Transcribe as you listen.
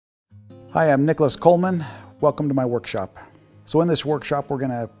Hi, I'm Nicholas Coleman. Welcome to my workshop. So in this workshop, we're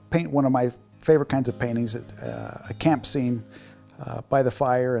going to paint one of my favorite kinds of paintings, a camp scene by the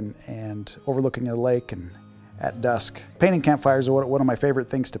fire and overlooking a lake and at dusk. Painting campfires are one of my favorite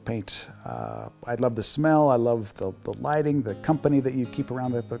things to paint. I love the smell, I love the lighting, the company that you keep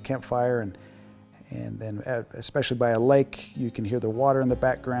around the campfire, and then especially by a lake, you can hear the water in the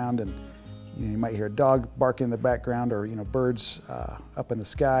background, and you might hear a dog barking in the background, or birds up in the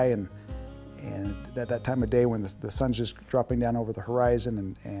sky, and at that time of day when the sun's just dropping down over the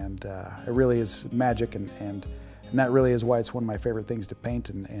horizon, and it really is magic, and that really is why it's one of my favorite things to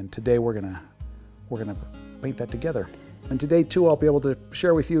paint. And today we're gonna paint that together. And today too, I'll be able to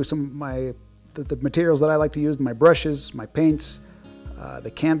share with you some of the materials that I like to use, my brushes, my paints,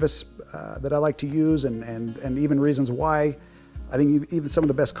 the canvas that I like to use, and even reasons why. I think even some of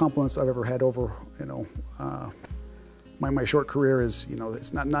the best compliments I've ever had over my short career is,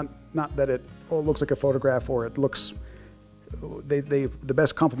 it's not that it looks like a photograph, or it looks, the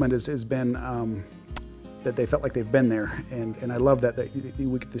best compliment has been that they felt like they've been there, and I love that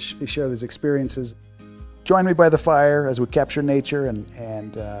we get to share these experiences. Join me by the fire as we capture nature,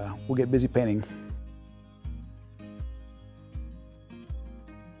 and we'll get busy painting.